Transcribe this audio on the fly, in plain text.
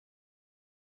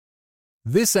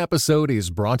This episode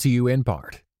is brought to you in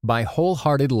part by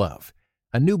Wholehearted Love,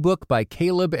 a new book by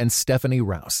Caleb and Stephanie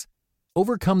Rouse.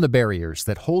 Overcome the barriers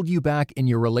that hold you back in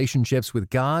your relationships with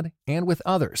God and with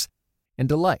others, and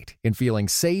delight in feeling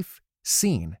safe,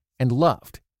 seen, and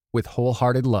loved with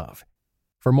Wholehearted Love.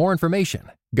 For more information,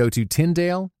 go to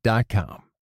Tyndale.com.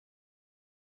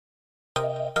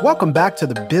 Welcome back to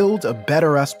the Build a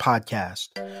Better Us podcast.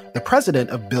 The president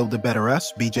of Build a Better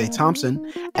Us, BJ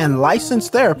Thompson, and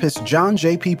licensed therapist John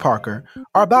J.P. Parker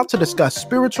are about to discuss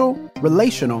spiritual,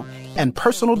 relational, and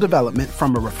personal development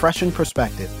from a refreshing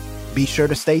perspective. Be sure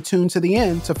to stay tuned to the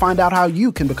end to find out how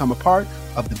you can become a part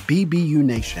of the BBU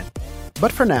Nation.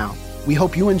 But for now, we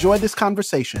hope you enjoy this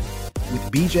conversation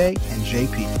with BJ and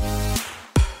JP.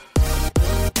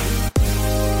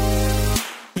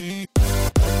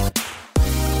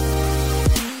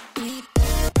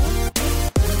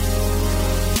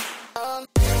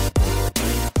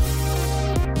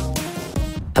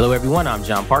 Hello, everyone. I'm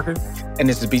John Parker. And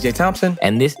this is BJ Thompson.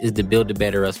 And this is the Build a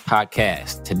Better Us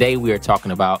podcast. Today, we are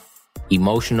talking about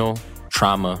emotional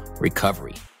trauma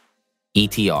recovery,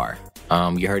 ETR.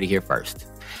 You heard it here first.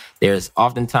 There's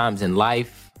oftentimes in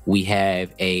life, we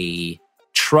have a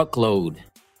truckload,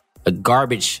 a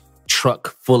garbage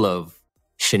truck full of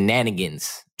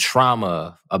shenanigans,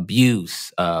 trauma,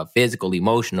 abuse, physical,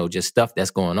 emotional, just stuff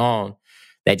that's going on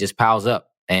that just piles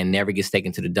up and never gets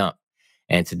taken to the dump.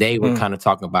 And today we're kind of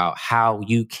talking about how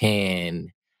you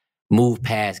can move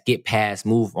past, get past,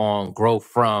 move on, grow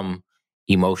from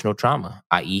emotional trauma,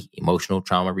 i.e. emotional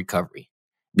trauma recovery.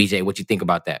 BJ, what you think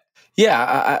about that?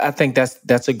 Yeah, I think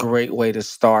that's a great way to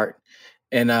start.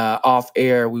 And off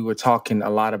air, we were talking a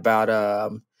lot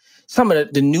about some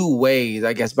of the new ways,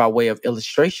 I guess, by way of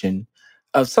illustration.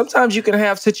 Of sometimes you can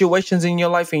have situations in your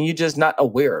life and you're just not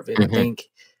aware of it. I think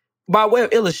by way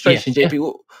of illustration,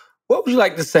 JP, what would you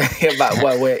like to say about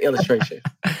by way of illustration?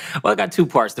 Well, I got two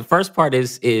parts. The first part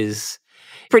is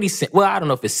pretty simple. Well, I don't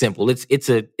know if it's simple. It's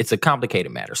a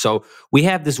complicated matter. So we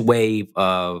have this wave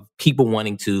of people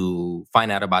wanting to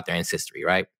find out about their ancestry,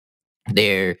 right?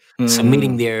 They're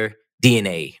submitting their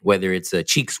DNA, whether it's a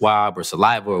cheek swab or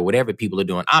saliva or whatever people are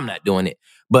doing. I'm not doing it,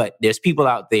 but there's people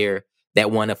out there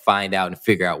that want to find out and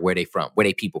figure out where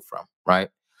they people from, right?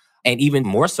 And even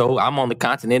more so, I'm on the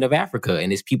continent of Africa,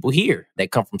 and there's people here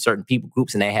that come from certain people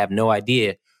groups, and they have no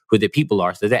idea who their people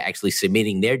are. So they're actually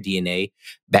submitting their DNA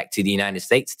back to the United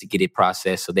States to get it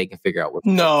processed so they can figure out what.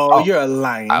 You're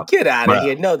lying. Get out of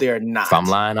here. No, they're not. If I'm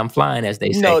lying, I'm flying, as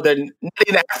they say. No, they're not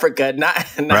in Africa,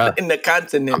 not in the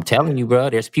continent. I'm telling you,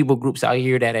 bro, there's people groups out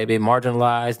here that have been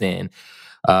marginalized and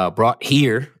brought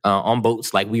here on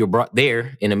boats like we were brought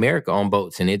there in America on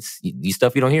boats. And it's the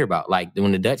stuff you don't hear about. Like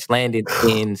when the Dutch landed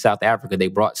in South Africa, they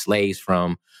brought slaves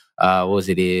from,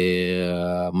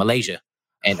 Malaysia.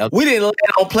 And we didn't land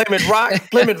on Plymouth Rock.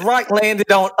 Plymouth Rock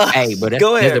landed on us. Hey, but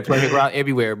go ahead. There's a Plymouth Rock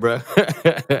everywhere, bro.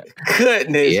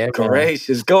 Goodness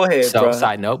gracious. Go ahead, bro.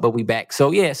 Side note, but we back.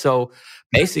 So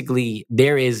basically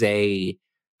there is a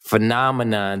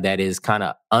phenomenon that is kind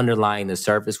of underlying the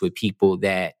surface with people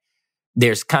that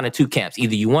there's kind of two camps.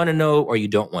 Either you want to know or you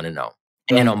don't want to know.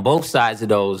 And on both sides of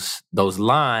those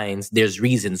lines, there's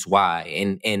reasons why.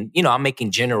 And I'm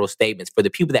making general statements. For the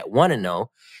people that want to know,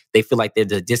 they feel like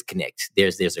there's a disconnect.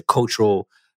 There's a cultural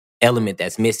element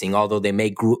that's missing. Although they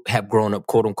may have grown up,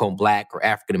 quote unquote, Black or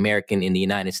African American in the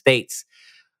United States,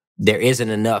 there isn't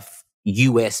enough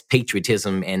U.S.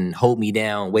 patriotism and hold me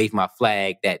down, wave my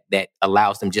flag that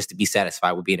allows them just to be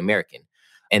satisfied with being American.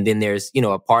 And then there's,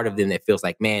 a part of them that feels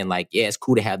like, man, like, yeah, it's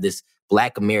cool to have this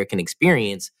Black American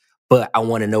experience, but I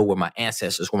want to know where my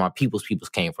ancestors, where my peoples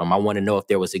came from. I want to know if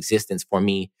there was existence for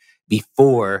me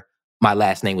before my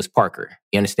last name was Parker.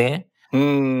 You understand?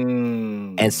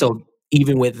 And so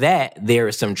even with that, there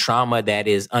is some trauma that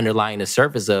is underlying the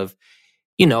surface of,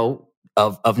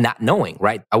 of not knowing,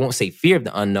 right? I won't say fear of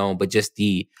the unknown, but just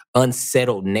the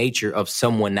unsettled nature of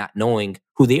someone not knowing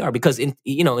who they are. Because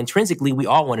intrinsically, we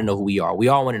all want to know who we are. We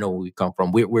all want to know where we come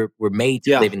from. We're made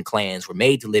to live in clans. We're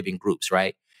made to live in groups,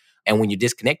 right? And when you're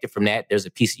disconnected from that, there's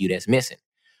a piece of you that's missing.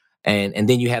 And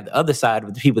then you have the other side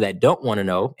of the people that don't want to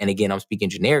know. And again, I'm speaking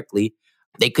generically.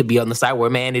 They could be on the side where,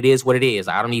 man, it is what it is.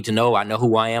 I don't need to know. I know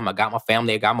who I am. I got my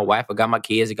family. I got my wife. I got my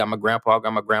kids. I got my grandpa. I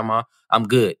got my grandma. I'm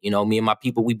good. Me and my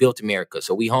people, we built America.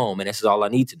 So we home. And this is all I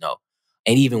need to know.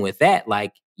 And even with that,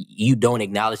 like, you don't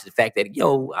acknowledge the fact that,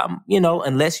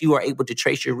 unless you are able to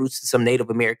trace your roots to some Native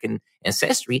American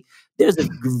ancestry, there's a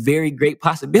very great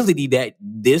possibility that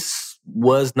this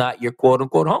was not your quote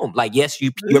unquote home. Like, yes,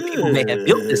 your people may have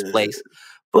built this place,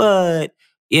 but,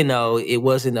 it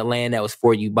wasn't a land that was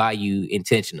for you by you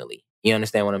intentionally. You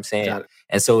understand what I'm saying? Got it.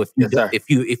 And so Yes, sir.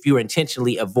 if you're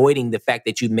intentionally avoiding the fact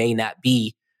that you may not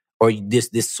be, or this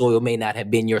soil may not have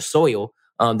been your soil,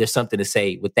 there's something to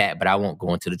say with that. But I won't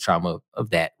go into the trauma of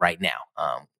that right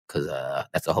now, because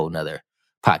that's a whole nother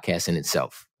podcast in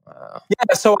itself.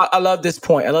 Yeah, so I love this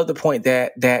point. I love the point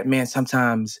that man,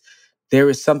 sometimes there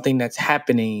is something that's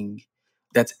happening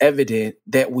that's evident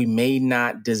that we may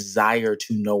not desire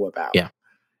to know about. Yeah.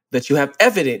 That you have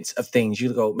evidence of things.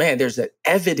 You go, man, there's an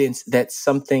evidence that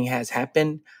something has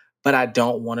happened, but I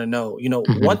don't want to know.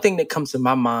 One thing that comes to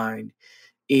my mind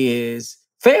is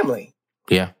family.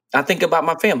 Yeah. I think about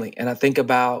my family, and I think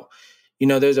about,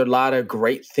 there's a lot of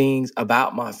great things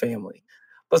about my family.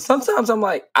 But sometimes I'm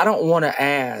like, I don't want to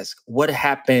ask what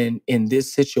happened in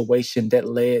this situation that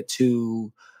led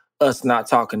to us not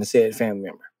talking to said family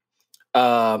member.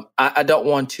 I don't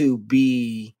want to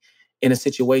be in a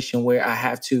situation where I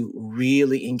have to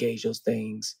really engage those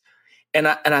things. And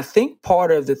I think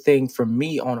part of the thing for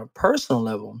me on a personal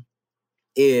level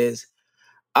is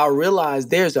I realize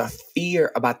there's a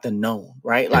fear about the known,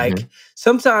 right? Like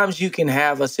sometimes you can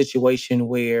have a situation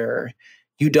where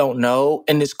you don't know,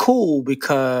 and it's cool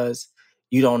because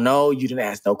you don't know, you didn't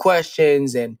ask no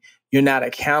questions, and you're not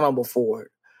accountable for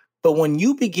it. But when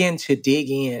you begin to dig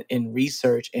in and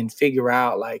research and figure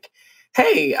out like,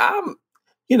 hey, I'm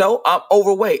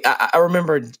overweight. I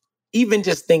remember even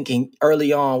just thinking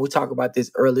early on, we talk about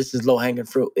this early, this is low-hanging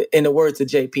fruit. In the words of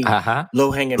JP,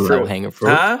 low-hanging fruit. Low-hanging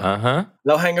fruit. Huh?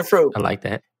 Low-hanging fruit. I like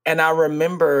that. And I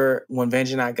remember when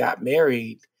Vanjie and I got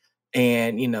married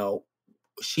and,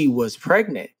 she was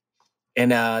pregnant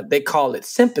and they call it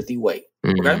sympathy weight.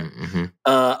 Okay.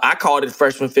 I called it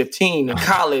freshman 15 in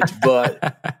college,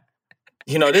 but,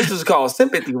 this was called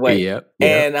sympathy weight. Yep.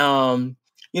 And, I'm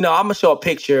going to show a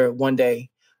picture one day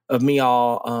of me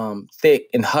all thick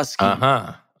and husky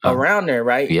around there,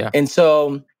 right? Yeah. And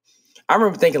so I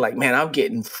remember thinking like, man, I'm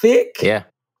getting thick. Yeah.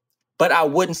 But I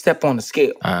wouldn't step on the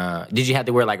scale. Did you have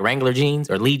to wear like Wrangler jeans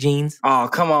or Lee jeans? Oh,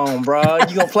 come on, bro.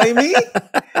 You gonna play me?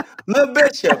 Little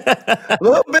Bishop,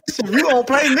 you gonna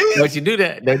play me? Don't you do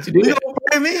that. You gonna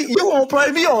play me? You gonna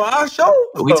play me on our show?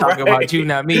 We talking about you,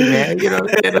 not me, man. Don't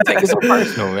take it so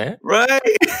personal, man. Right?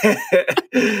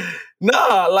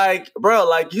 Nah, like, bro,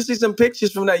 like you see some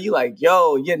pictures from that, you like,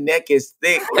 yo, your neck is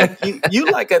thick. Like you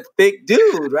like a thick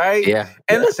dude, right? Yeah.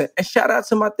 And listen, and shout out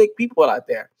to my thick people out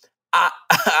there.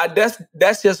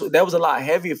 That was a lot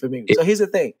heavier for me. So here's the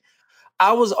thing.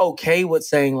 I was okay with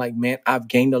saying like, man, I've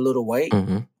gained a little weight.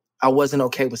 I wasn't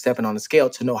okay with stepping on the scale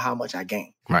to know how much I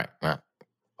gained. Right.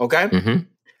 Okay?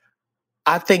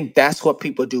 I think that's what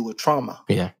people do with trauma.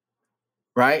 Yeah.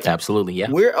 Right? Absolutely, yeah.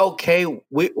 We're okay.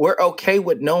 We're okay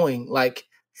with knowing like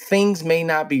things may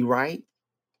not be right.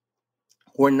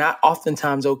 We're not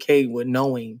oftentimes okay with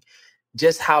knowing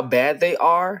just how bad they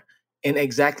are and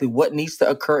exactly what needs to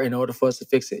occur in order for us to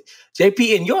fix it.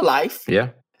 JP, in your life,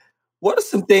 what are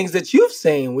some things that you've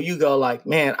seen where you go like,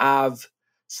 man, I've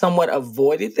somewhat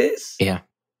avoided this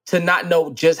to not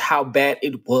know just how bad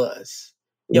it was?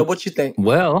 Yeah, what you think?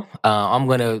 Well, I'm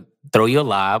going to throw you a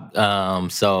lob. I love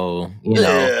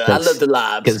the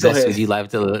lobs. Because that's because you love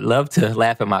to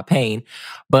laugh at my pain.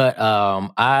 But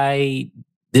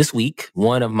this week,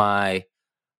 one of my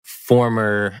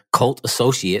former cult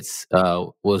associates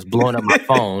was blowing up my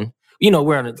phone.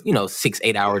 We're on a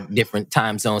 6-8 hour different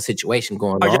time zone situation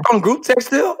going on. Are y'all on group text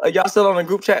still? Are y'all still on a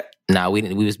group chat? Nah, we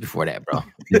didn't. We was before that, bro.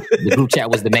 The group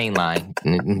chat was the main line.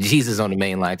 Jesus on the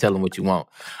main line. Tell him what you want.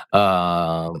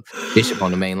 Bishop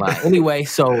on the main line. Anyway,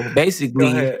 so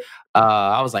basically,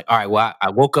 I was like, all right. Well, I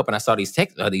woke up and I saw these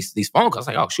texts, these phone calls.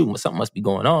 I was like, oh shoot, something must be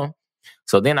going on.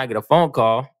 So then I get a phone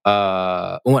call.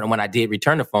 When I did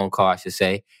return the phone call, I should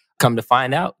say. Come to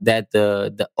find out that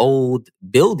the old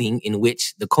building in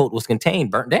which the cult was contained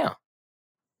burnt down.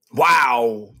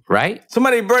 Wow. Right?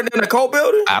 Somebody burnt down the cult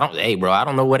building? I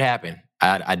don't know what happened.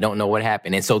 I don't know what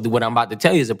happened. And so what I'm about to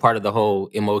tell you is a part of the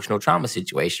whole emotional trauma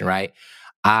situation, right?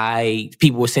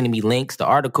 People were sending me links to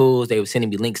articles. They were sending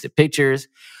me links to pictures.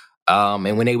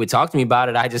 And when they would talk to me about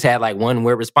it, I just had like one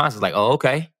word responses like, oh,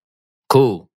 okay,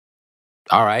 cool.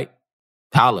 All right.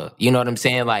 Holla. You know what I'm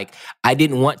saying? Like, I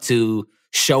didn't want to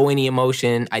show any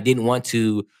emotion. I didn't want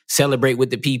to celebrate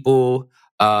with the people.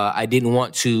 I didn't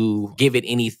want to give it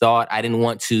any thought. I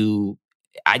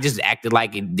just acted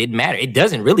like it didn't matter. It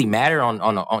doesn't really matter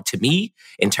on to me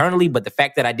internally, but the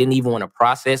fact that I didn't even want to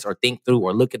process or think through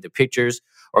or look at the pictures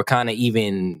or kind of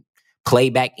even play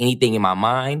back anything in my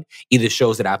mind either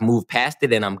shows that I've moved past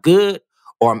it and I'm good,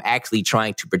 or I'm actually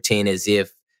trying to pretend as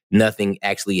if nothing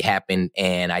actually happened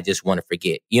and I just want to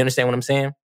forget. You understand what I'm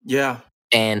saying? Yeah.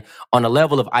 And on a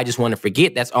level of I just want to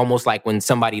forget, that's almost like when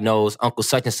somebody knows Uncle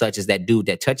such and such is that dude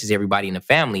that touches everybody in the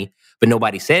family, but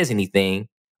nobody says anything,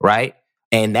 right?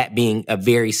 And that being a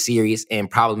very serious and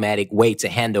problematic way to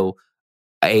handle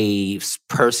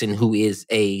person who is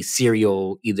a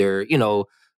serial, either,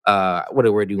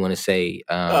 what word do you want to say?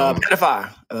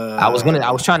 Pedophile. I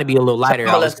was trying to be a little lighter.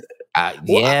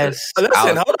 Yes.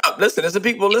 Listen, hold up. Listen, there's some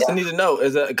people need to know.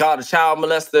 Is it called a child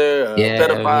molester,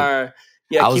 pedophile?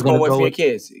 Yeah, keep on away from your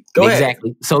kids. Go ahead.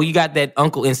 Exactly. So you got that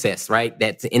uncle incest, right?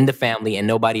 That's in the family and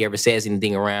nobody ever says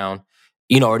anything around,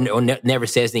 or never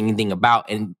says anything about,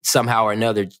 and somehow or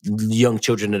another, young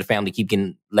children of the family keep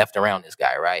getting left around this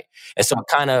guy, right? And so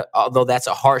although that's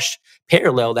a harsh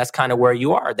parallel, that's kind of where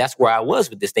you are. That's where I was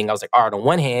with this thing. I was like, all right, on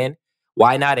one hand,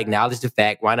 why not acknowledge the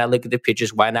fact? Why not look at the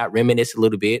pictures? Why not reminisce a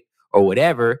little bit or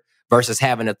whatever, versus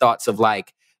having the thoughts of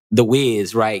like, The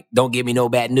Wiz, right? Don't give me no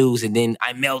bad news, and then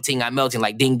I'm melting,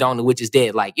 like ding dong, the witch is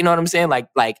dead. Like, you know what I'm saying? Like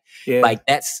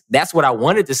that's what I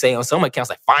wanted to say on some accounts.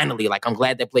 Like, finally, like I'm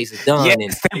glad that place is done. Yes,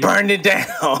 and they burned it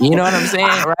down. You know what I'm saying,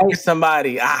 right?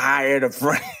 Somebody, I hired a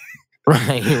friend.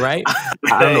 Right.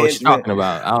 I don't know what you're talking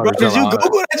about. Bro, did you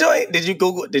Google that joint? Did you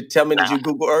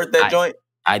Google Earth that joint?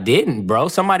 I didn't, bro.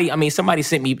 Somebody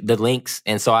sent me the links,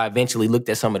 and so I eventually looked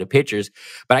at some of the pictures.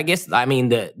 But I guess,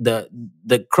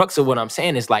 the crux of what I'm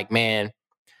saying is like, man,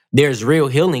 there's real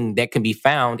healing that can be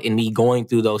found in me going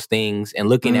through those things and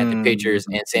looking at the pictures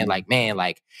and saying like, man,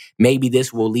 like maybe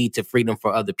this will lead to freedom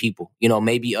for other people.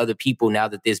 Maybe other people, now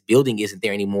that this building isn't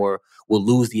there anymore, will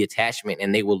lose the attachment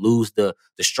and they will lose the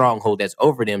stronghold that's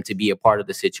over them to be a part of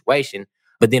the situation.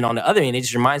 But then on the other end, it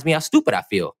just reminds me how stupid I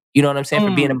feel. You know what I'm saying?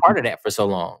 For being a part of that for so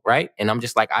long, right? And I'm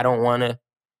just like, I don't want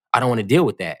to deal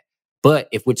with that. But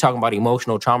if we're talking about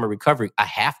emotional trauma recovery, I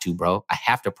have to, bro. I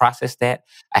have to process that.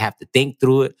 I have to think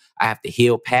through it. I have to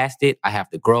heal past it. I have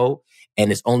to grow.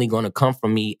 And it's only going to come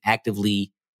from me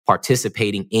actively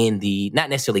participating in the, not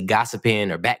necessarily gossiping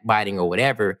or backbiting or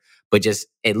whatever, but just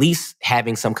at least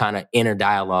having some kind of inner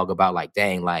dialogue about like,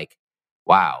 dang, like,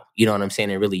 wow, you know what I'm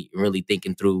saying? And really, really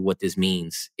thinking through what this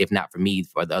means, if not for me,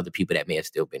 for the other people that may have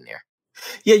still been there.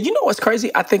 Yeah, you know what's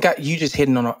crazy? I think you just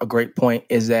hitting on a great point,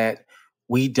 is that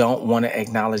we don't want to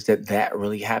acknowledge that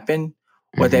really happened,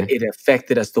 or that it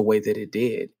affected us the way that it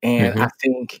did. And I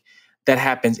think that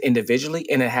happens individually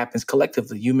and it happens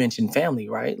collectively. You mentioned family,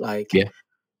 right? Like,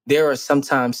 there are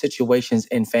sometimes situations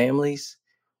in families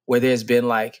where there's been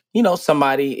like,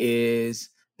 somebody is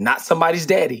not somebody's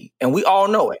daddy, and we all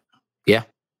know it. Yeah.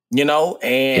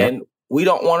 And we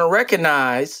don't want to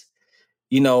recognize,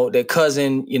 that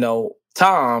cousin,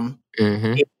 Tom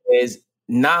is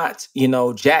not,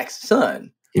 Jack's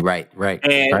son. Right.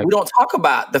 And we don't talk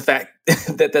about the fact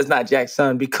that that's not Jack's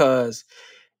son, because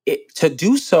to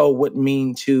do so would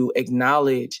mean to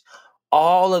acknowledge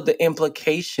all of the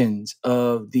implications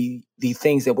of the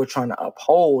things that we're trying to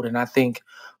uphold. And I think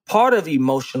part of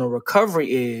emotional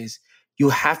recovery is you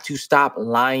have to stop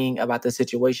lying about the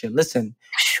situation. Listen,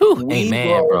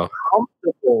 amen, bro.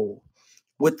 Comfortable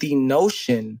with the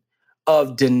notion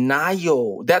of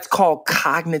denial. That's called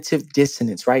cognitive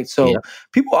dissonance, right? So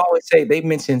people always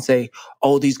say,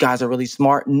 oh, these guys are really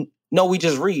smart. No, we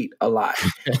just read a lot.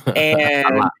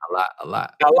 And a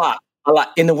lot.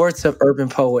 In the words of urban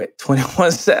poet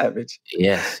 21 Savage.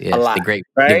 Yes. A lot, the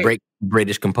great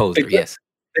British composer. The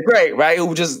great, right?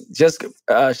 Who just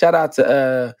shout out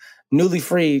to newly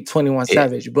freed 21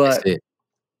 Savage. But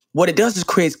what it does is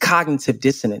creates cognitive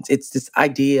dissonance. It's this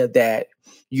idea that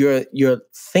you're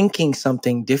thinking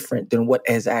something different than what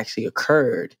has actually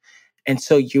occurred. And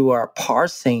so you are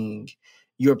parsing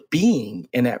your being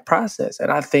in that process. And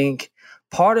I think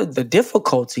part of the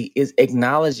difficulty is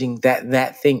acknowledging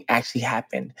that thing actually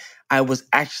happened. I was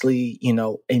actually,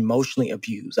 emotionally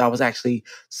abused. I was actually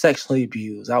sexually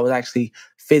abused. I was actually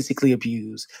physically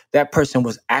abused. That person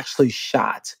was actually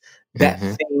shot. That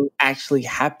thing actually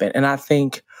happened. And I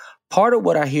think part of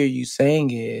what I hear you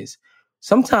saying is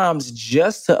sometimes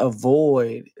just to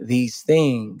avoid these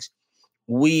things,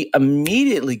 we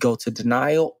immediately go to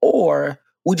denial, or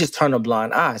we just turn a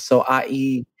blind eye. So,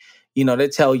 i.e., they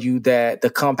tell you that the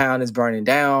compound is burning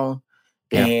down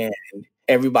and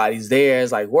everybody's there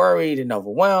is like worried and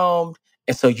overwhelmed.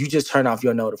 And so you just turn off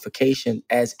your notification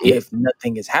as if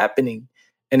nothing is happening.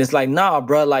 And it's like, nah,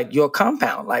 bro, like your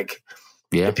compound, like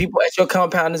the people at your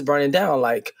compound is burning down.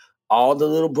 Like all the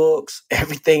little books,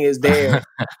 everything is there.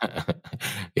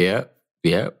 Yeah.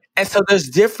 And so there's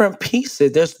different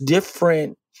pieces. There's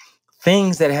different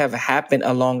things that have happened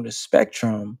along the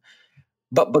spectrum.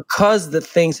 But because the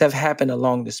things have happened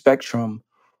along the spectrum,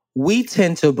 we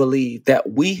tend to believe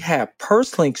that we have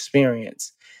personal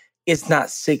experience it's not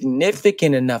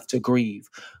significant enough to grieve.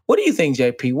 What do you think,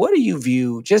 JP? What do you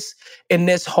view just in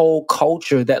this whole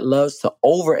culture that loves to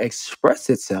overexpress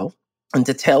itself and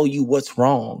to tell you what's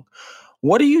wrong?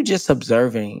 What are you just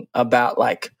observing about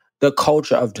like the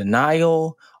culture of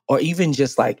denial or even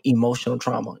just like emotional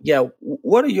trauma? Yeah,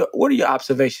 what are your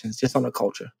observations just on the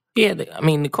culture? Yeah, I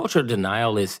mean, the culture of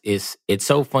denial is it's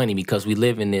so funny because we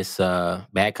live in this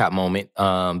bad cop moment,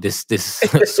 this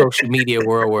social media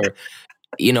world where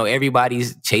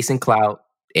everybody's chasing clout.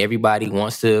 Everybody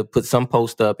wants to put some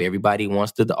post up. Everybody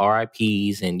wants to the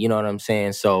RIPs, and you know what I'm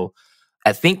saying. So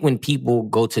I think when people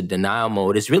go to denial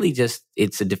mode, it's really just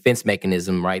it's a defense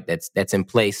mechanism, right? That's in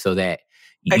place so that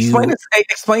you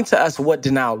Explain to us what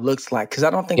denial looks like, because I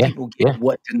don't think yeah people yeah. get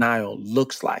what denial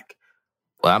looks like.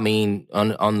 Well, I mean, on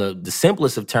the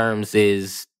simplest of terms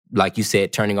is like you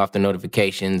said, turning off the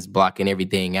notifications, blocking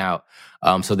everything out,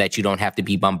 so that you don't have to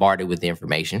be bombarded with the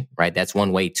information. Right, that's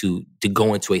one way to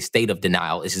go into a state of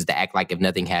denial. Is just to act like if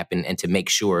nothing happened and to make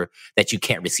sure that you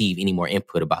can't receive any more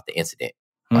input about the incident.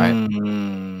 Right.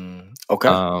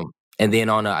 Okay. And then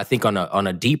I think on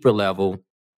a deeper level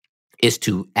is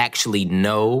to actually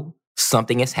know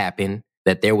something has happened,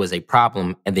 that there was a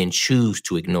problem, and then choose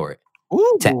to ignore it.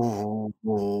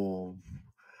 Ooh.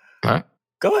 Right.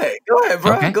 Go ahead,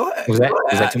 bro. Okay. Go ahead. Is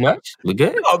that too much? We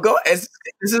good? No, go ahead.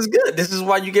 This is good. This is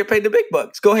why you get paid the big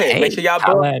bucks. Go ahead. Hey, Make sure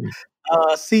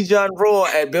y'all see John Roy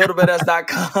at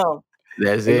buildabetterus.com.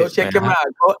 That's and it. go check him out.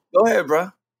 Go ahead,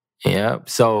 bro. Yeah.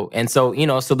 So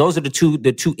those are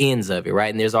the two ends of it,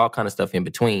 right? And there's all kind of stuff in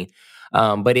between.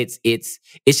 But it's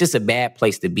just a bad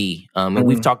place to be. And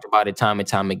we've talked about it time and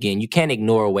time again. You can't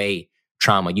ignore away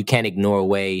trauma. You can't ignore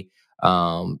away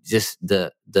just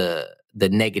the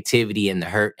negativity and the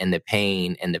hurt and the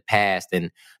pain and the past,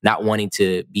 and not wanting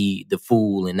to be the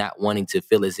fool and not wanting to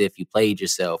feel as if you played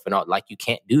yourself and all. Like, you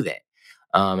can't do that.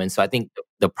 And so I think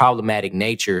the problematic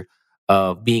nature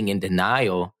of being in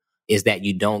denial is that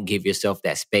you don't give yourself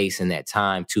that space and that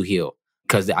time to heal.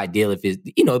 Because the ideal, if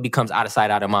it becomes out of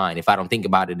sight, out of mind. If I don't think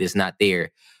about it, it's not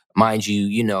there. Mind you,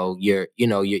 your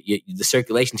the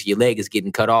circulation to your leg is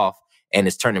getting cut off and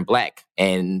it's turning black.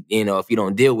 And if you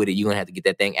don't deal with it, you're gonna have to get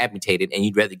that thing amputated. And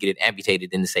you'd rather get it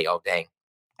amputated than to say, "Oh dang,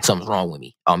 something's wrong with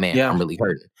me. Oh man, I'm really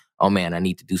hurting. Oh man, I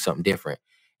need to do something different."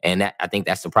 And I think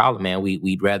that's the problem, man.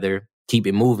 We'd rather keep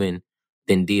it moving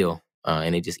than deal,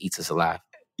 and it just eats us alive.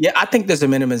 Yeah, I think there's a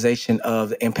minimization of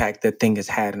the impact that thing has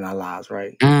had in our lives,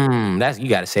 right? That's you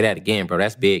got to say that again, bro.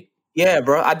 That's big. Yeah,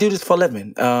 bro. I do this for a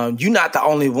living. You're not the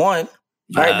only one,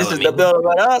 right? This is the Build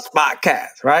About Us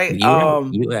podcast, right?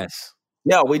 US.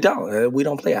 Yeah, we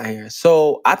don't play out here.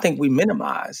 So I think we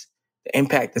minimize the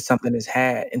impact that something has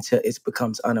had until it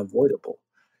becomes unavoidable.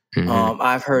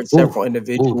 I've heard several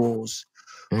individuals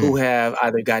who have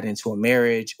either gotten into a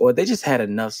marriage or they just had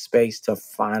enough space to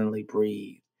finally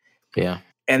breathe. Yeah.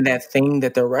 And that thing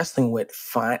that they're wrestling with,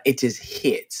 it just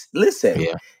hits. Listen,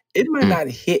 it might not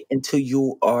hit until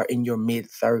you are in your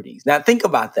mid-30s. Now, think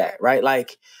about that, right?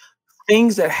 Like,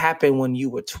 things that happened when you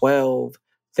were 12,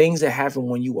 things that happened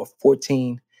when you were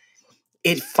 14,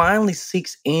 it finally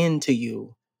seeks into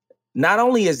you. Not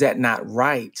only is that not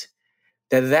right,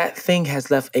 that thing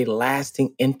has left a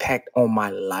lasting impact on my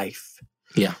life.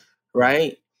 Yeah.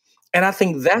 Right? And I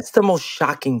think that's the most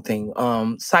shocking thing.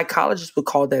 Psychologists would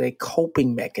call that a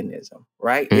coping mechanism,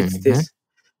 right? It's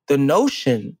the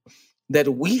notion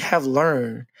that we have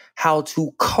learned how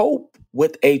to cope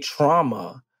with a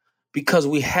trauma because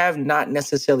we have not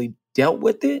necessarily dealt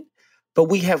with it, but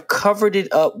we have covered it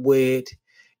up with,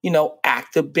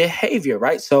 active behavior,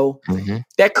 right? So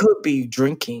that could be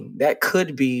drinking, that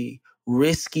could be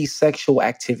risky sexual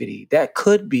activity, that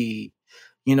could be,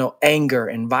 anger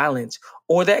and violence,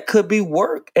 or that could be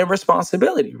work and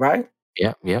responsibility, right?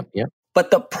 Yeah.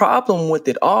 But the problem with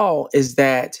it all is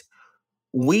that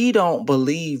we don't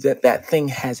believe that thing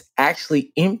has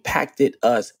actually impacted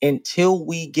us until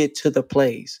we get to the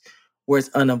place where it's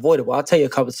unavoidable. I'll tell you a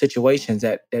couple of situations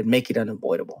that make it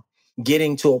unavoidable.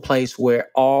 Getting to a place where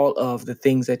all of the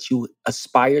things that you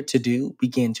aspire to do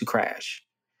begin to crash,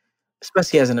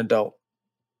 especially as an adult.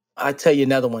 I'll tell you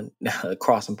another one, a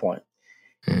crossing point.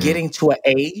 Getting to an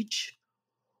age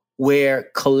where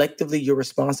collectively your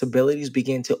responsibilities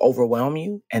begin to overwhelm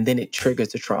you, and then it triggers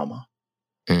the trauma.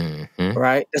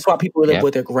 Right? That's why people live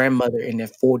with their grandmother in their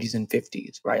 40s and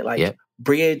 50s, right? Like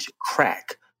bridge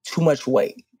crack, too much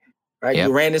weight, right?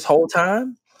 You ran this whole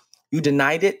time, you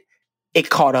denied it, it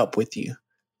caught up with you,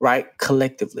 right?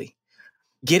 Collectively.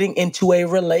 Getting into a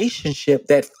relationship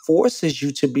that forces you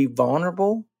to be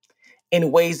vulnerable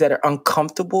in ways that are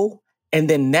uncomfortable. And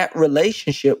then that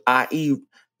relationship, i.e.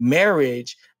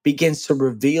 marriage, begins to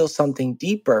reveal something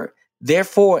deeper.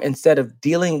 Therefore, instead of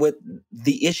dealing with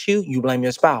the issue, you blame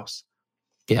your spouse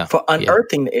Yeah. for Yeah.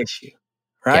 unearthing the issue,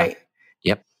 Yeah. right?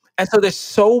 Yep. And so there's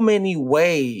so many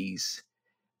ways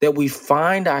that we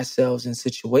find ourselves in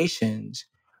situations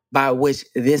by which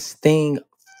this thing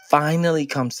finally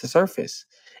comes to surface.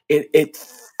 It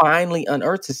finally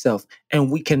unearths itself, and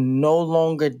we can no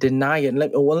longer deny it.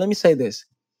 Let me say this.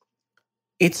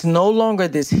 It's no longer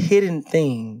this hidden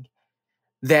thing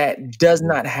that does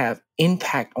not have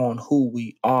impact on who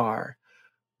we are.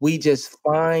 We just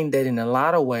find that in a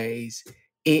lot of ways,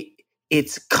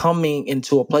 it's coming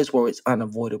into a place where it's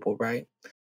unavoidable, right?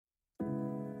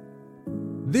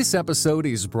 This episode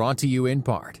is brought to you in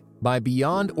part by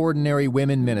Beyond Ordinary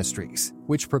Women Ministries,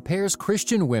 which prepares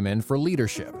Christian women for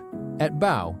leadership. At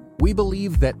BOW, we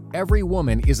believe that every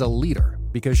woman is a leader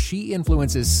because she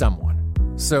influences someone.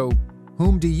 So,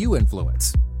 whom do you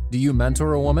influence? Do you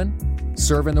mentor a woman?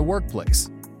 Serve in the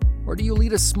workplace? Or do you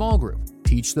lead a small group,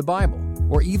 teach the Bible,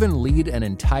 or even lead an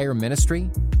entire ministry?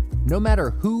 No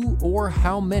matter who or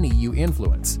how many you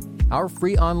influence, our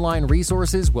free online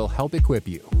resources will help equip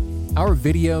you. Our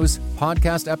videos,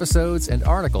 podcast episodes, and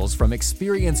articles from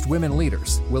experienced women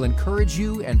leaders will encourage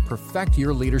you and perfect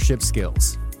your leadership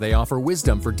skills. They offer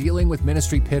wisdom for dealing with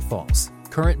ministry pitfalls,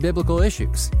 current biblical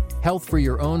issues, health for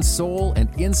your own soul, and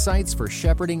insights for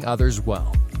shepherding others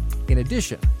well. In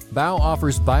addition, BOW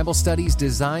offers Bible studies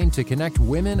designed to connect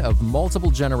women of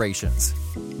multiple generations.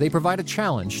 They provide a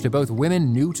challenge to both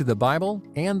women new to the Bible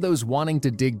and those wanting to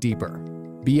dig deeper.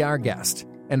 Be our guest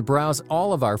and browse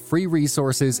all of our free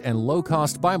resources and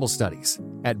low-cost Bible studies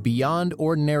at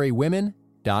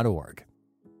beyondordinarywomen.org.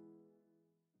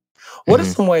 What are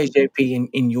some ways, JP,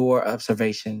 in your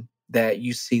observation that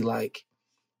you see like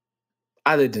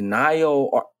either denial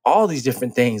or all these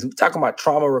different things? We're talking about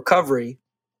trauma recovery,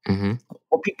 or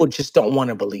people just don't want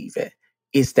to believe it.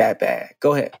 It's that bad.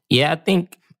 Go ahead. Yeah,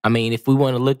 I mean, if we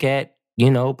want to look at,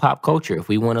 pop culture, if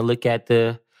we want to look at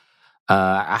the,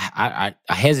 I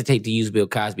hesitate to use Bill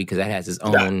Cosby because that has its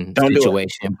own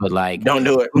situation, but like, don't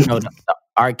do it. The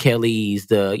R. Kelly's,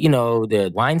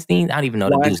 the Weinstein, I don't even know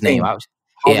the dude's name. I was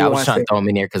trying to throw him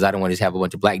in there because I don't want to just have a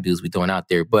bunch of black dudes we throwing out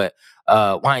there. But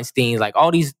Weinstein, like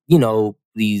all these,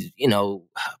 these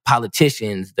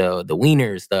politicians, the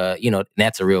Wieners,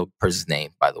 that's a real person's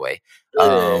name, by the way.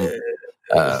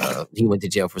 He went to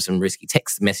jail for some risky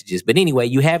text messages. But anyway,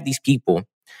 you have these people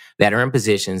that are in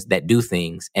positions that do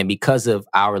things. And because of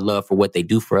our love for what they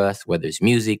do for us, whether it's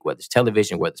music, whether it's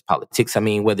television, whether it's politics,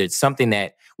 whether it's something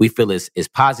that we feel is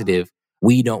positive,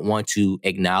 we don't want to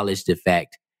acknowledge the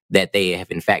fact that they have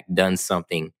in fact done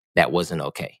something that wasn't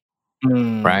okay.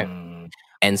 Right?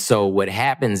 And so what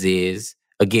happens is,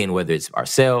 again, whether it's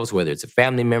ourselves, whether it's a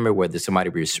family member, whether it's somebody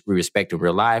we respect in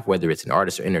real life, whether it's an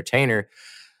artist or entertainer,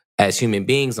 as human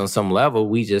beings on some level,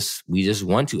 we just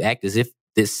want to act as if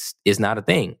this is not a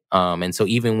thing. And so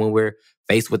even when we're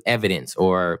faced with evidence,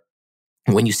 or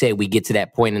when you say we get to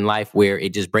that point in life where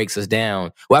it just breaks us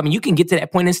down, well, you can get to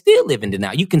that point and still live in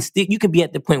denial. You can be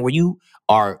at the point where you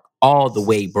are all the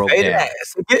way broke down.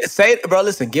 Say it, bro.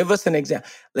 Listen, give us an example.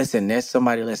 Listen, there's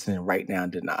somebody listening right now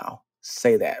in denial.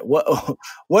 Say that.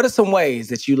 What are some ways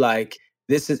that you like,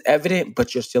 this is evident,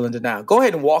 but you're still in denial? Go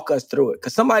ahead and walk us through it,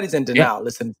 because somebody's in denial. Yeah.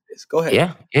 Listen to this. Go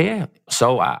ahead. Yeah.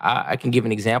 So I can give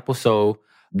an example. So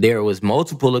there was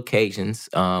multiple occasions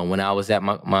when I was at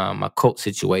my cult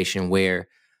situation where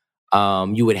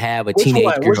you would have a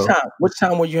teenage girl. Which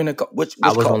time were you in a cult?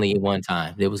 I was only one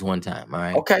time. There was one time. All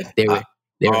right. Okay. There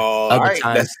were other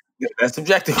times. That's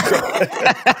subjective.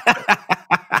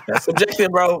 That's subjective,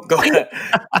 bro. Go ahead.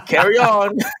 Carry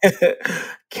on.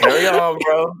 Carry on,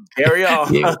 bro. Carry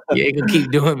on. You ain't gonna keep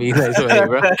doing me this way,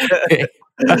 bro.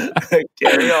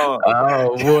 Carry on.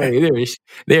 Oh boy,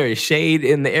 there is shade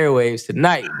in the airwaves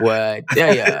tonight, boy.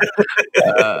 There ya.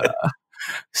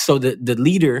 So the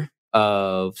leader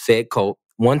of said cult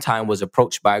one time was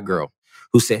approached by a girl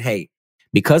who said, "Hey,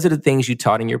 because of the things you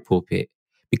taught in your pulpit,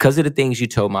 because of the things you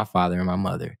told my father and my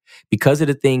mother, because of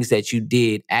the things that you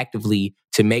did actively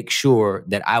to make sure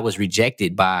that I was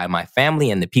rejected by my family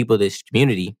and the people of this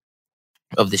community,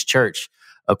 of this church,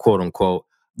 quote unquote,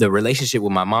 the relationship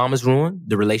with my mom is ruined.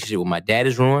 The relationship with my dad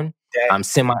is ruined. I'm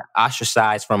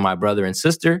semi-ostracized from my brother and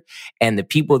sister. And the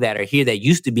people that are here that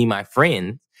used to be my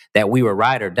friends, that we were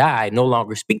ride or die, no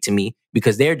longer speak to me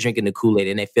because they're drinking the Kool-Aid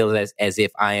and they feel as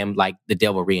if I am like the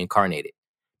devil reincarnated.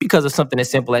 Because of something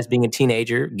as simple as being a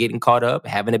teenager, getting caught up,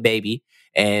 having a baby.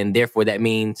 And therefore that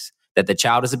means that the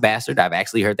child is a bastard. I've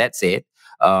actually heard that said,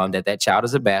 that child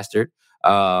is a bastard,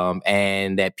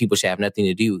 and that people should have nothing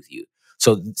to do with you.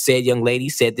 So said young lady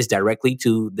said this directly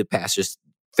to the pastor's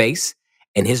face.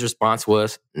 And his response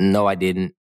was, "No, I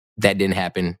didn't. That didn't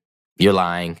happen. You're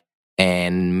lying.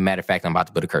 And matter of fact, I'm about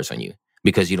to put a curse on you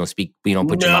because you don't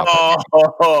put your mouth on a man."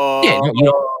 Yeah,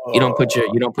 you don't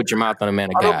put your mouth on a man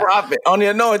of On the God. prophet, on the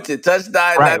anointed, touch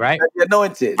thy Right, right, the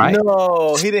anointed. right.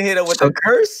 No, he didn't hit her with So a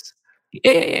curse.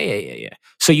 yeah.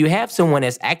 So you have someone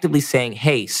that's actively saying,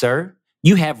 "Hey, sir,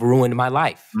 you have ruined my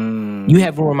life. You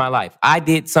have ruined my life. I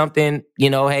did something,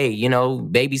 hey,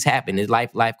 babies happen.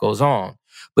 Life goes on.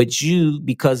 But you,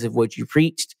 because of what you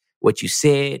preached, what you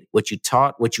said, what you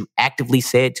taught, what you actively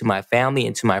said to my family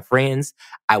and to my friends,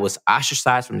 I was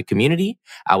ostracized from the community.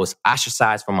 I was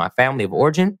ostracized from my family of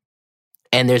origin.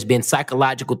 And there's been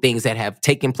psychological things that have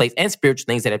taken place and spiritual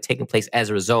things that have taken place as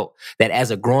a result that as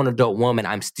a grown adult woman,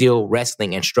 I'm still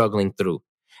wrestling and struggling through."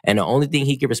 And the only thing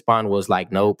he could respond was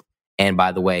like, "Nope. And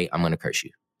by the way, I'm going to curse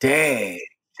you." Dang.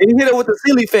 He hit it with the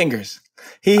silly fingers.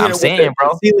 He hit I'm it with saying,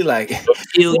 bro, the silly like,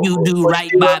 still you do what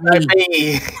right you by like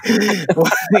me.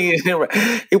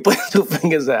 he put 2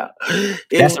 fingers out.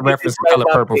 That's a reference to Right Color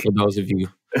by Purple me. for those of you.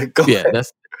 Go Yeah, ahead.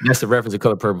 that's a reference to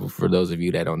Color Purple for those of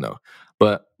you that don't know.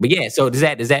 But yeah, so does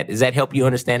that help you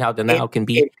understand how denial can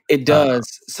be? It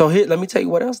does. So here, let me tell you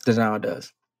what else denial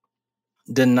does.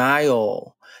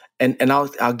 Denial, and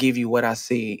I'll give you what I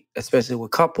see, especially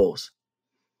with couples.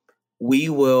 We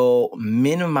will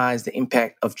minimize the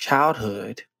impact of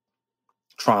childhood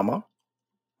trauma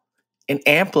and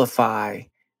amplify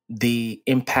the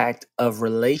impact of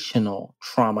relational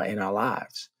trauma in our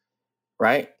lives,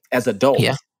 right? As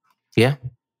adults. Yeah.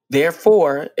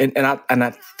 Therefore, and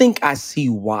I think I see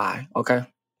why. Okay,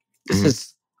 this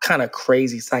is kind of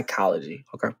crazy psychology.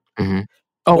 Okay,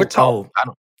 we're taught. I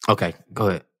don't. Okay, go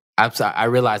ahead. I'm sorry. I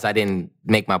realized I didn't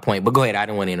make my point, but go ahead. I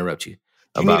didn't want to interrupt you.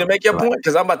 You need to make your point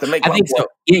because I'm about to make I my think point. so.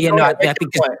 Yeah. Go No, ahead, I make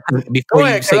think your just point. before Go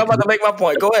ahead, you because say, I'm about to make my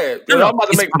point. Go ahead. No, I'm about to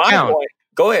it's make my profound. point.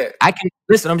 Go ahead. I can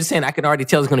listen. I'm just saying I can already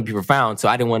tell it's going to be profound. So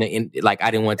I didn't want to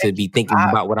I didn't want to be thinking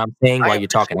about what I'm saying while you're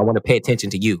talking. I want to pay attention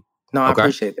to you. No, I Okay.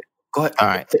 appreciate that. Go ahead. All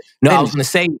right. No, I was going to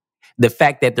say the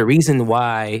fact that the reason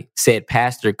why said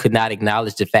pastor could not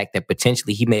acknowledge the fact that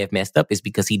potentially he may have messed up is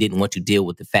because he didn't want to deal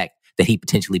with the fact that he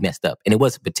potentially messed up. And it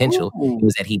wasn't potential. It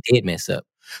was that he did mess up.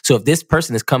 So if this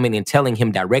person is coming and telling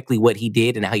him directly what he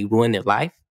did and how he ruined their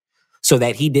life so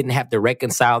that he didn't have to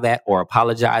reconcile that or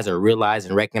apologize or realize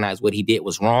and recognize what he did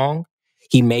was wrong,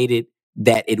 he made it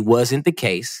that it wasn't the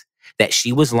case, that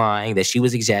she was lying, that she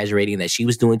was exaggerating, that she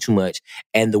was doing too much.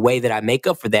 And the way that I make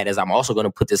up for that is I'm also going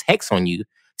to put this hex on you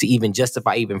to even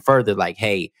justify even further, like,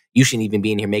 hey, you shouldn't even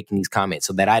be in here making these comments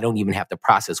so that I don't even have to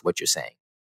process what you're saying.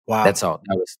 Wow. That's all.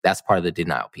 That's part of the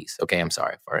denial piece. Okay, I'm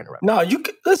sorry for interrupting. No, you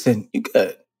listen. You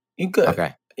good. You good.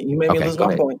 Okay. You made me lose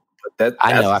my point. But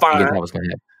I know. that's I figured fine. that was going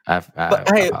to happen.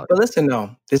 But listen,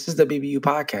 no, this is the BBU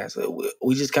podcast.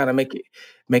 We just kind of make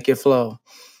it flow.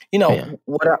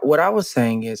 What I was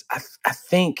saying is, I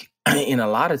think in a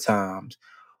lot of times,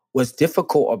 what's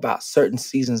difficult about certain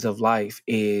seasons of life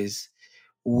is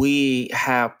we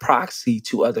have proxy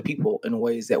to other people in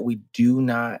ways that we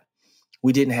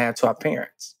didn't have to our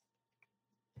parents.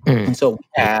 And so we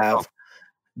have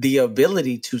the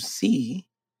ability to see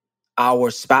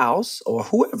our spouse or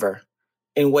whoever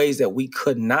in ways that we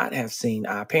could not have seen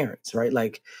our parents, right?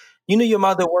 Like, your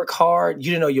mother worked hard.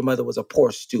 You didn't know your mother was a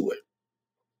poor steward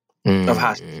of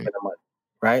how she spent her money,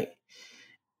 right?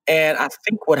 And I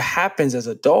think what happens as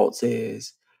adults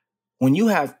is when you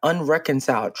have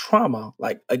unreconciled trauma,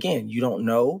 like, again, you don't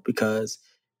know because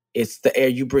it's the air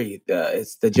you breathe.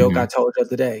 It's the joke I told you the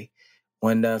other day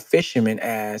when the fisherman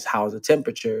asked, "How's the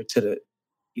temperature?" to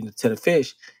the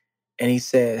fish, and he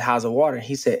said, "How's the water?"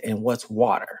 He said, "And what's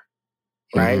water?"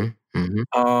 Right?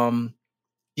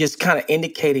 Just kind of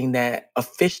indicating that a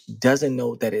fish doesn't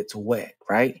know that it's wet,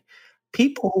 right?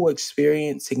 People who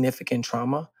experience significant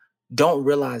trauma don't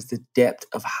realize the depth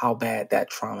of how bad that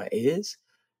trauma is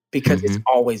because it's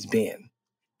always been.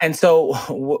 And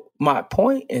so my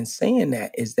point in saying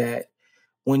that is that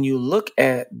when you look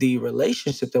at the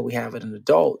relationship that we have as an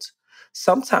adult,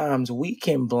 sometimes we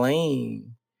can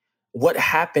blame what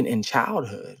happened in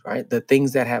childhood, right? The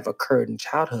things that have occurred in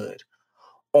childhood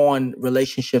on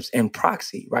relationships and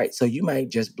proxy, right? So you might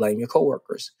just blame your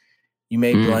coworkers. You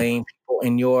may blame people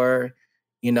in your,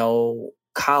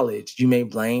 college. You may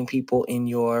blame people in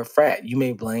your frat. You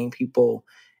may blame people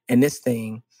in this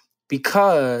thing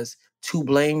because to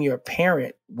blame your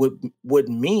parent would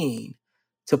mean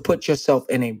to put yourself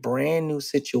in a brand new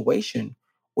situation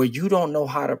where you don't know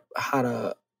how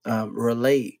to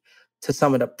relate to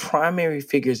some of the primary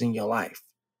figures in your life,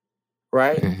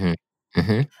 right?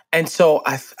 And so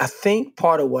I think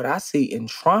part of what I see in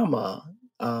trauma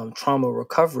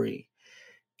recovery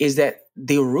is that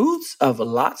the roots of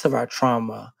lots of our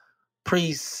trauma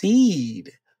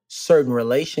precede certain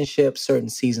relationships, certain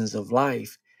seasons of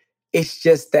life. It's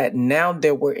just that now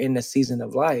that we're in a season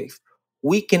of life,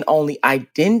 we can only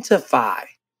identify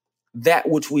that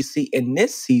which we see in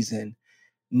this season,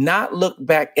 not look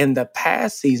back in the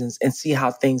past seasons and see how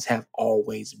things have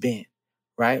always been,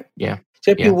 right? Yeah.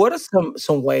 JP, Yeah. what are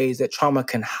some ways that trauma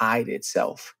can hide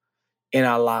itself in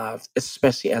our lives,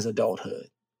 especially as adulthood?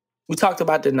 We talked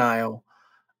about denial.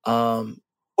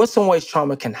 What's some ways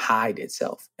trauma can hide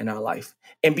itself in our life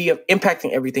and be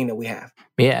impacting everything that we have?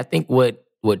 Yeah, I think what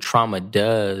trauma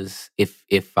does, if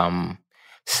I'm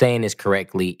saying this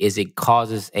correctly, is it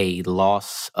causes a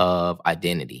loss of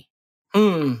identity.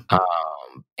 Mm.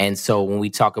 And so when we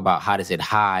talk about how does it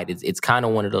hide, it's kind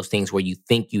of one of those things where you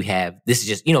think you have, this is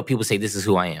just, people say this is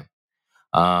who I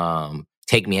am.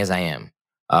 Take me as I am.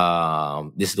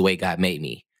 This is the way God made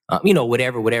me.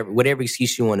 Whatever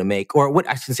excuse you want to make, or what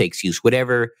I shouldn't say excuse,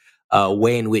 whatever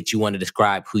way in which you want to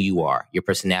describe who you are, your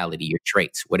personality, your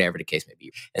traits, whatever the case may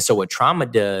be. And so what trauma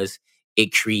does,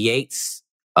 it creates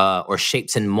or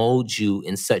shapes and molds you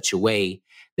in such a way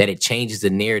that it changes the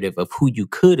narrative of who you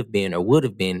could have been or would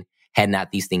have been had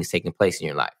not these things taken place in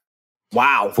your life.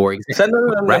 Wow. For example.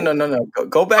 No.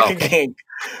 Go back again.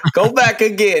 Go back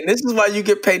again. This is why you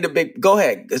get paid the big. Go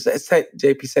ahead.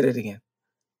 JP, said it again.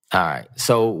 All right.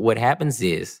 So what happens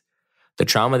is the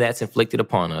trauma that's inflicted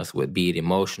upon us, would be it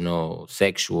emotional,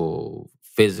 sexual,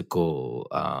 physical,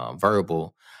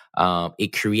 verbal,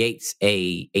 it creates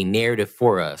a narrative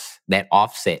for us that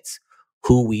offsets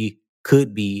who we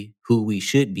could be, who we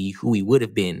should be, who we would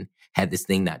have been had this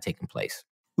thing not taken place.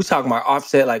 We're talking about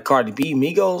Offset, like Cardi B,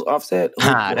 Migos, Offset?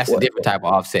 That's a different type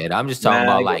of offset. I'm just talking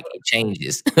about like it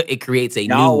changes. It creates a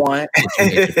new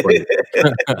situation for you.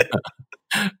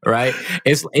 Right?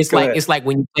 It's like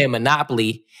when you play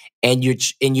Monopoly and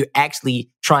you're actually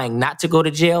trying not to go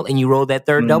to jail and you roll that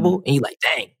third double and you're like,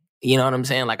 dang, you know what I'm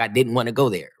saying? Like I didn't want to go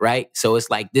there, right? So it's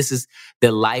like this is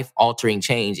the life altering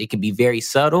change. It can be very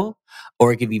subtle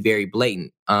or it can be very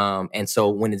blatant. And so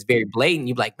when it's very blatant,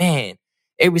 you're like, man,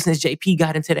 ever since JP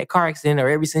got into that car accident or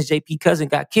ever since JP cousin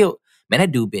got killed, man,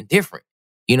 that dude been different.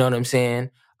 You know what I'm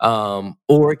saying?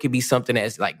 Or it could be something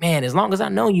that's like, man, as long as I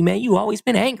know you, man, you always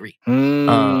been angry.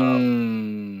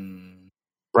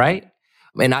 Right?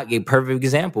 And I give a perfect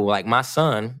example, like my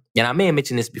son, and I may have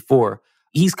mentioned this before,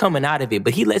 he's coming out of it,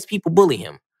 but he lets people bully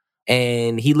him.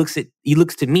 And he looks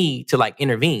to me to like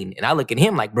intervene. And I look at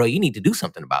him like, bro, you need to do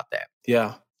something about that.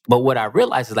 Yeah. But what I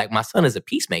realize is like my son is a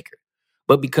peacemaker.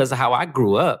 But because of how I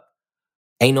grew up,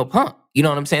 ain't no punk. You know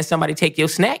what I'm saying? Somebody take your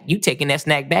snack, you taking that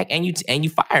snack back and you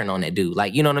firing on that dude.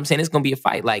 Like, you know what I'm saying? It's going to be a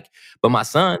fight. Like, but my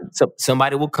son,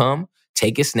 somebody will come,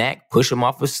 take his snack, push him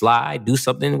off a slide, do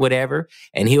something, whatever.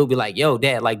 And he'll be like, yo,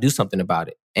 dad, like do something about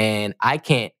it. And I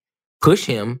can't push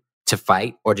him to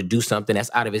fight or to do something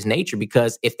that's out of his nature,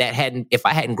 because if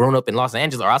I hadn't grown up in Los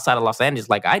Angeles or outside of Los Angeles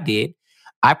like I did,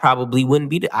 I probably wouldn't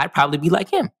be, I'd probably be like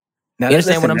him. Now, you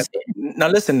understand what I'm saying? Now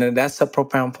listen, that's a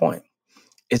profound point.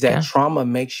 Is that trauma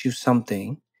makes you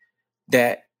something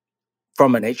that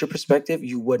from a nature perspective,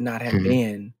 you would not have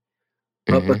been,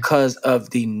 but because of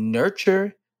the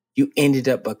nurture, you ended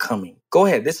up becoming. Go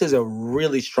ahead. This is a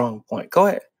really strong point. Go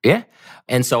ahead. Yeah.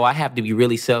 And so I have to be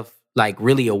really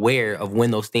really aware of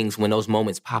when those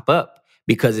moments pop up,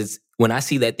 because it's when I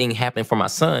see that thing happen for my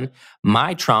son,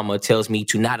 my trauma tells me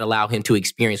to not allow him to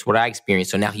experience what I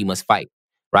experienced. So now he must fight.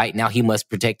 Right? Now he must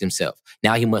protect himself.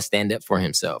 Now he must stand up for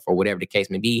himself, or whatever the case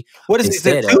may be. What is he?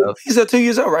 He's 2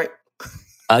 years old, right?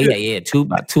 Yeah.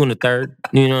 About 2 and a third.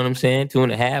 You know what I'm saying? 2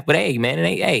 and a half. But hey, man, it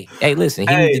ain't. Hey, listen,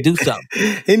 he needs to do something.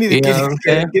 He needs to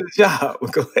get a job.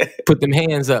 Go ahead. Put them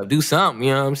hands up. Do something.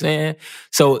 You know what I'm saying?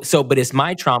 So, but it's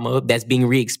my trauma that's being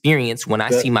re-experienced when I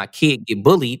see my kid get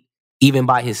bullied, even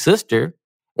by his sister.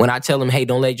 When I tell him, hey,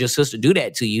 don't let your sister do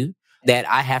that to you, that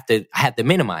I have to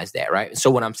minimize that, right?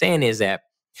 So what I'm saying is that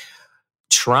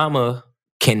trauma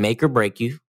can make or break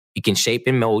you. It can shape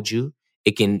and mold you.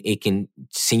 It can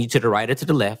send you to the right or to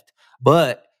the left.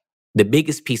 But the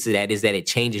biggest piece of that is that it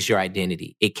changes your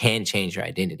identity. It can change your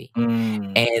identity.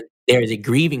 And there's a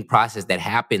grieving process that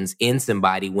happens in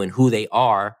somebody when who they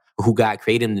are, who God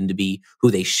created them to be,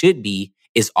 who they should be,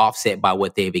 is offset by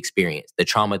what they've experienced, the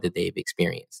trauma that they've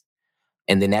experienced.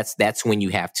 And then that's when you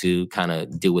have to kind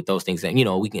of deal with those things. And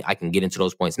I can get into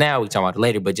those points now. We can talk about it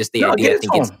later, but just the idea.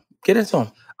 Get into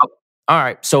them. All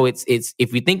right. So it's if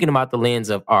you're thinking about the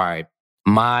lens of, all right,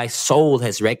 my soul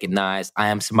has recognized I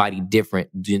am somebody different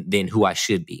than who I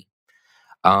should be.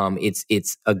 It's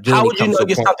again. How would you know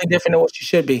you're something different than what you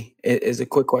should be? Is a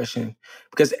quick question,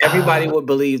 because everybody would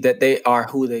believe that they are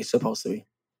who they're supposed to be.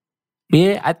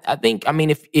 Yeah, I think, I mean,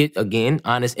 if it, again,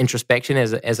 honest introspection,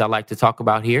 as I like to talk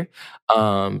about here,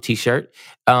 t-shirt,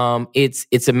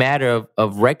 it's a matter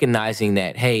of recognizing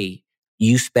that, hey,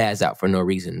 you spaz out for no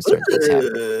reason. Certain things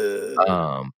happen.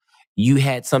 Um, you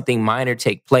had something minor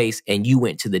take place, and you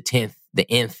went to the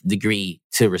nth degree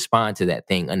to respond to that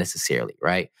thing unnecessarily,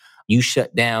 right? You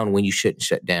shut down when you shouldn't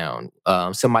shut down.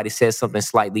 Somebody says something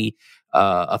slightly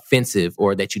offensive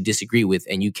or that you disagree with,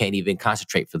 and you can't even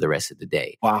concentrate for the rest of the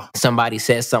day. Wow. Somebody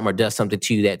says something or does something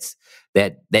to you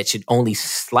that should only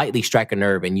slightly strike a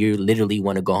nerve, and you literally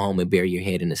want to go home and bury your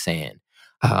head in the sand.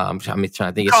 I'm trying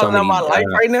to think of so Calling out many. my life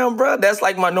right now, bro. That's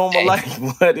like my normal Hey, life.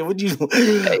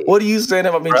 What are you saying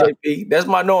about me, bruh, JP? That's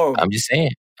my norm. I'm just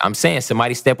saying. I'm saying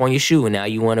somebody step on your shoe and now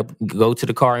you want to go to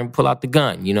the car and pull out the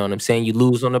gun. You know what I'm saying? You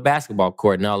lose on the basketball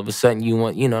court and all of a sudden you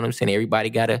want, you know what I'm saying? Everybody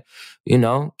gotta,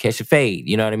 catch a fade.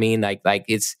 You know what I mean? Like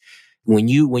it's when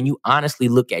you honestly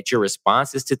look at your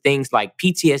responses to things like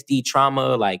PTSD,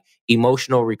 trauma, like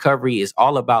emotional recovery is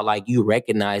all about like you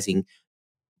recognizing,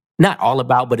 not all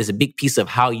about, but it's a big piece of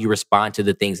how you respond to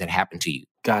the things that happen to you.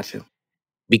 Gotcha.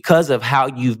 Because of how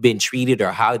you've been treated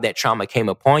or how that trauma came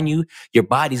upon you, your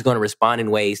body's going to respond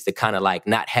in ways to kind of like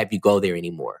not have you go there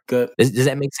anymore. Good. Does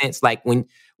that make sense? Like when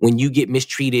you get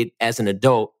mistreated as an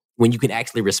adult, when you can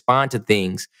actually respond to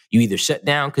things, you either shut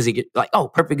down because it get like, oh,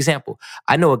 perfect example.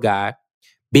 I know a guy,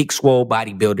 big swole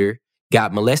bodybuilder,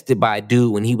 got molested by a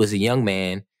dude when he was a young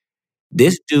man.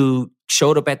 This dude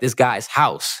showed up at this guy's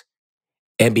house.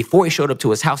 And before he showed up to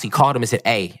his house, he called him and said,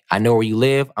 "Hey, I know where you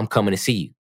live. I'm coming to see you."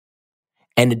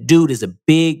 And the dude is a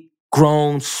big,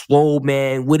 grown, swole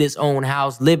man with his own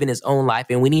house, living his own life.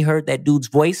 And when he heard that dude's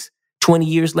voice 20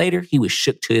 years later, he was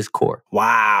shook to his core.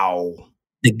 Wow.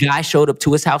 The guy showed up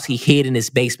to his house. He hid in his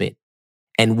basement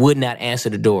and would not answer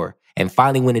the door. And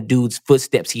finally, when the dude's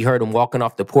footsteps, he heard him walking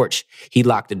off the porch, he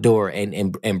locked the door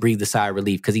and breathed a sigh of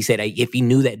relief. Because he said if he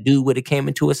knew that dude would have came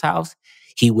into his house,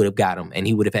 he would have got him and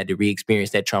he would have had to re-experience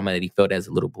that trauma that he felt as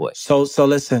a little boy. So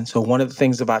listen. So one of the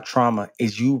things about trauma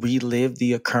is you relive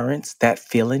the occurrence, that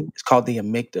feeling. It's called the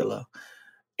amygdala.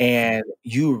 And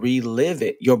you relive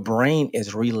it. Your brain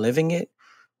is reliving it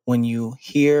when you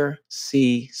hear,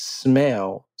 see,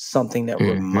 smell something that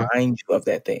reminds you of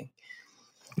that thing.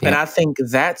 Yeah. And I think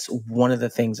that's one of the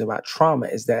things about trauma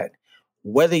is that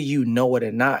whether you know it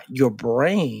or not, your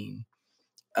brain,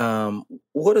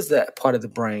 what is that part of the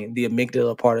brain? The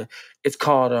amygdala part of it's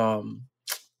called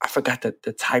I forgot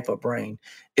the type of brain.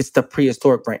 It's the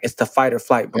prehistoric brain. It's the fight or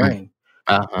flight brain.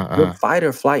 Your fight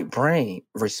or flight brain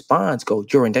responds, go,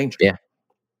 you're in danger. Yeah.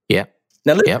 Yeah.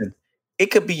 Now listen, it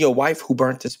could be your wife who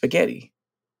burnt the spaghetti,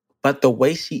 but the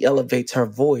way she elevates her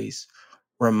voice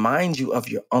reminds you of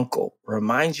your uncle,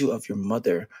 reminds you of your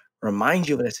mother, reminds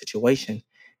you of that situation.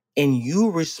 And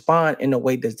you respond in a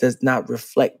way that does not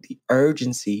reflect the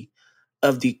urgency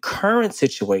of the current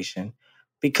situation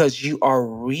because you are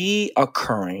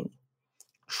reoccurring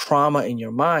trauma in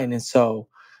your mind. And so,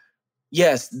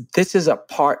 yes, this is a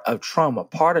part of trauma.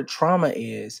 Part of trauma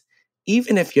is,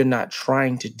 even if you're not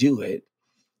trying to do it,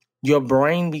 your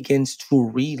brain begins to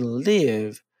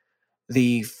relive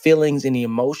the feelings and the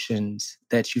emotions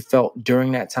that you felt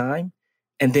during that time.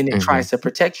 And then it tries to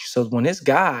protect you. So when this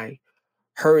guy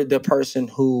heard the person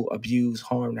who abused,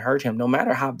 harmed, and hurt him, no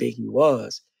matter how big he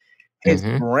was, his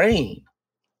brain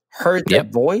heard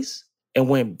that voice and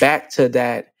went back to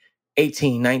that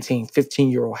 18, 19,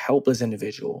 15-year-old helpless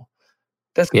individual.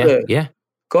 That's good. Yeah.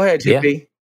 Go ahead, JP. Yeah.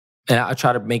 And I'll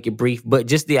try to make it brief, but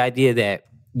just the idea that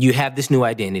you have this new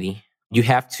identity, you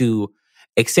have to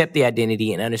accept the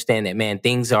identity and understand that, man,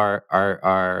 things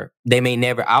are they may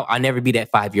never, I'll never be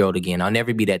that 5-year-old again. I'll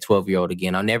never be that 12-year-old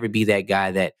again. I'll never be that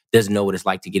guy that doesn't know what it's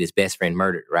like to get his best friend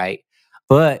murdered, right?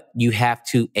 But you have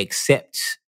to accept,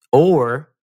 you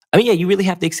really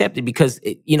have to accept it because,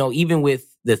 even with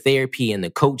the therapy and the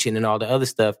coaching and all the other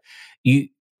stuff,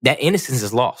 that innocence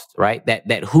is lost, right?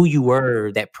 That who you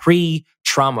were, that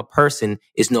pre-trauma person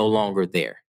is no longer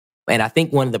there. And I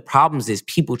think one of the problems is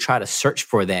people try to search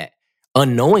for that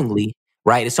unknowingly,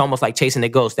 right? It's almost like chasing a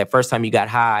ghost. That first time you got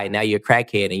high, now you're a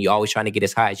crackhead and you're always trying to get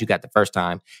as high as you got the first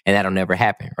time. And that'll never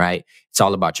happen, right? It's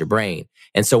all about your brain.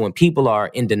 And so when people are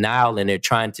in denial and they're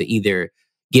trying to either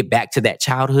get back to that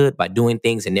childhood by doing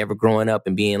things and never growing up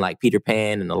and being like Peter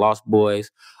Pan and the Lost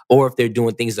Boys, or if they're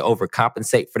doing things to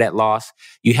overcompensate for that loss,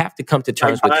 you have to come to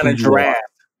terms with who you are.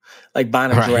 Like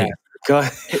buying a giraffe. Go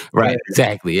ahead. Right,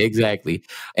 exactly.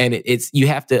 And it's you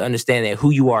have to understand that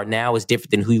who you are now is different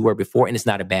than who you were before, and it's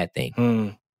not a bad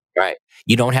thing. Right.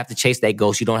 You don't have to chase that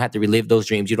ghost. You don't have to relive those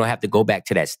dreams. You don't have to go back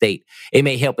to that state. It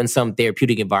may help in some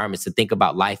therapeutic environments to think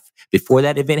about life before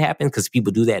that event happens, because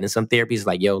people do that in some therapies.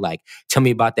 Like, yo, like, tell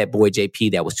me about that boy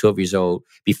JP that was 12 years old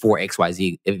before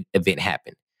XYZ event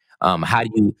happened. How do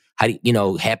you,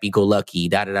 happy go lucky,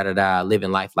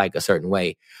 living life like a certain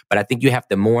way. But I think you have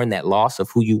to mourn that loss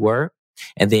of who you were,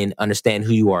 and then understand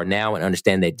who you are now, and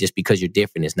understand that just because you're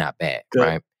different is not bad. Good.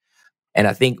 Right. And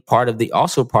I think part of the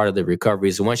recovery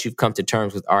is once you've come to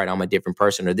terms with, all right, I'm a different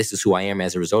person, or this is who I am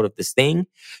as a result of this thing,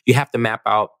 you have to map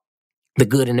out the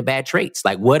good and the bad traits.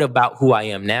 Like, what about who I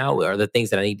am now are the things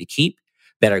that I need to keep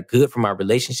that are good for my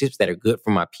relationships, that are good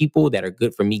for my people, that are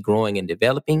good for me growing and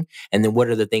developing? And then what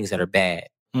are the things that are bad?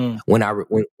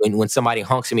 When somebody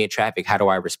honks at me in traffic, how do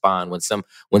I respond?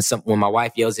 When my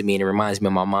wife yells at me and it reminds me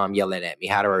of my mom yelling at me,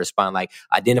 how do I respond? Like,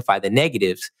 identify the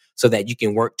negatives so that you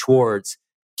can work towards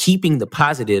keeping the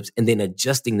positives and then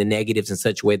adjusting the negatives in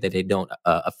such a way that they don't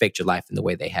affect your life in the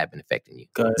way they have been affecting you.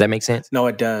 Good. Does that make sense? No,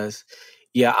 it does.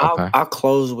 Yeah, okay. I'll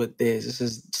close with this. This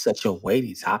is such a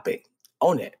weighty topic.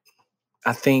 Own it.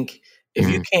 I think if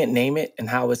you can't name it and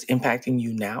how it's impacting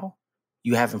you now,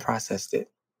 you haven't processed it,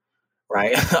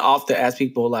 right? I often ask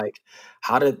people, like,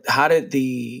 how did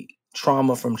the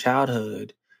trauma from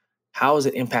childhood, how is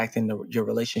it impacting your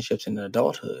relationships in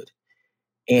adulthood?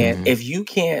 And if you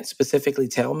can't specifically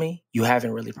tell me, you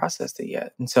haven't really processed it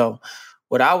yet. And so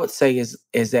what I would say is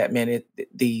that, man,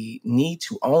 the need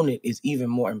to own it is even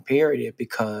more imperative,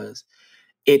 because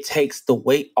it takes the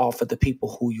weight off of the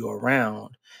people who you're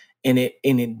around, and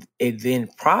it then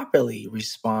properly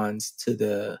responds to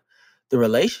the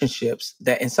relationships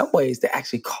that in some ways that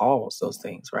actually cause those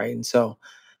things, right? And so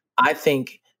I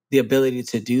think the ability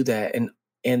to do that,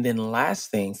 and then last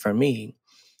thing for me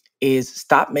is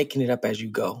stop making it up as you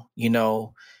go.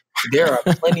 There are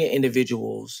plenty of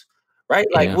individuals, right?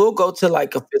 Like, we'll go to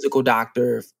like a physical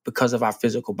doctor because of our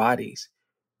physical bodies.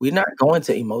 We're not going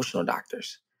to emotional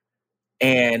doctors.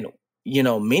 And,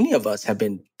 many of us have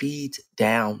been beat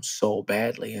down so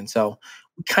badly. And so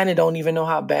we kind of don't even know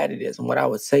how bad it is. And what I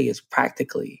would say is,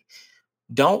 practically,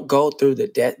 don't go through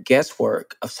the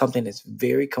guesswork of something that's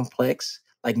very complex,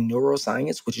 like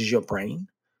neuroscience, which is your brain,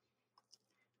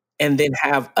 and then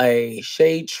have a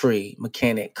shade tree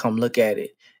mechanic come look at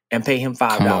it and pay him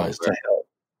 $5 to help.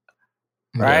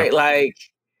 Right? Yeah. Like,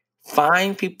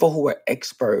 find people who are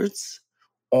experts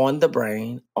on the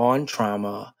brain, on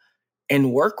trauma,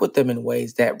 and work with them in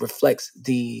ways that reflects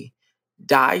the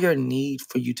dire need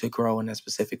for you to grow in a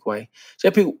specific way.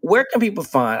 JP, where can people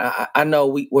find? I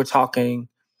know we're talking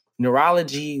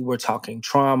neurology, we're talking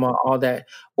trauma, all that.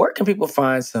 Where can people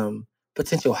find some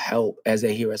potential help as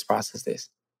they hear us process this?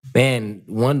 Man,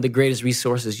 one of the greatest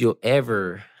resources you'll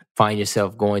ever find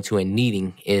yourself going to and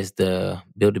needing is the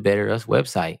Build a Better Us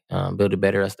website,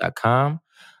 buildabetterus.com.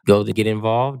 Go to get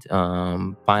involved,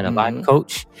 find a life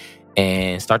coach,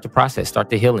 and start the process, start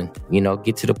the healing.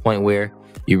 Get to the point where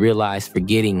you realize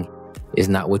forgetting is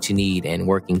not what you need, and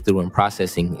working through and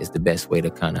processing is the best way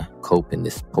to kind of cope in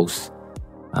this post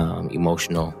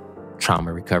emotional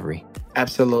trauma recovery.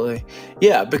 Absolutely.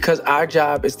 Yeah, because our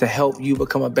job is to help you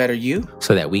become a better you,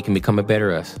 so that we can become a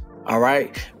better us. All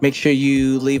right. Make sure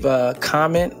you leave a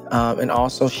comment and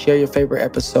also share your favorite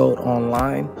episode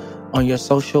online on your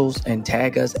socials, and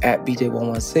tag us at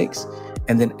BJ116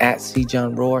 and then at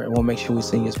CJohnRoar, and we'll make sure we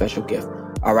send you a special gift.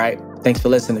 All right. Thanks for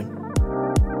listening.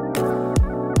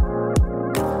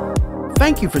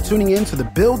 Thank you for tuning in to the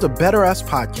Build a Better Us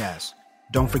podcast.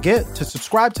 Don't forget to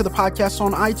subscribe to the podcast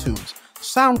on iTunes,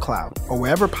 SoundCloud, or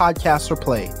wherever podcasts are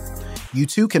played. You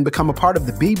too can become a part of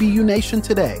the BBU Nation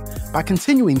today by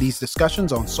continuing these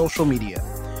discussions on social media.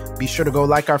 Be sure to go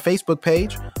like our Facebook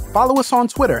page, follow us on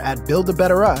Twitter at Build a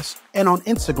Better Us, and on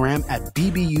Instagram at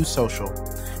BBU Social.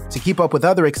 To keep up with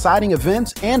other exciting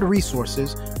events and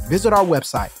resources, visit our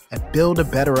website at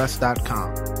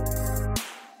buildabetterus.com.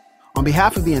 On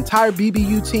behalf of the entire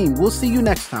BBU team, we'll see you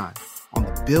next time on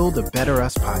the Build a Better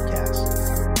Us podcast.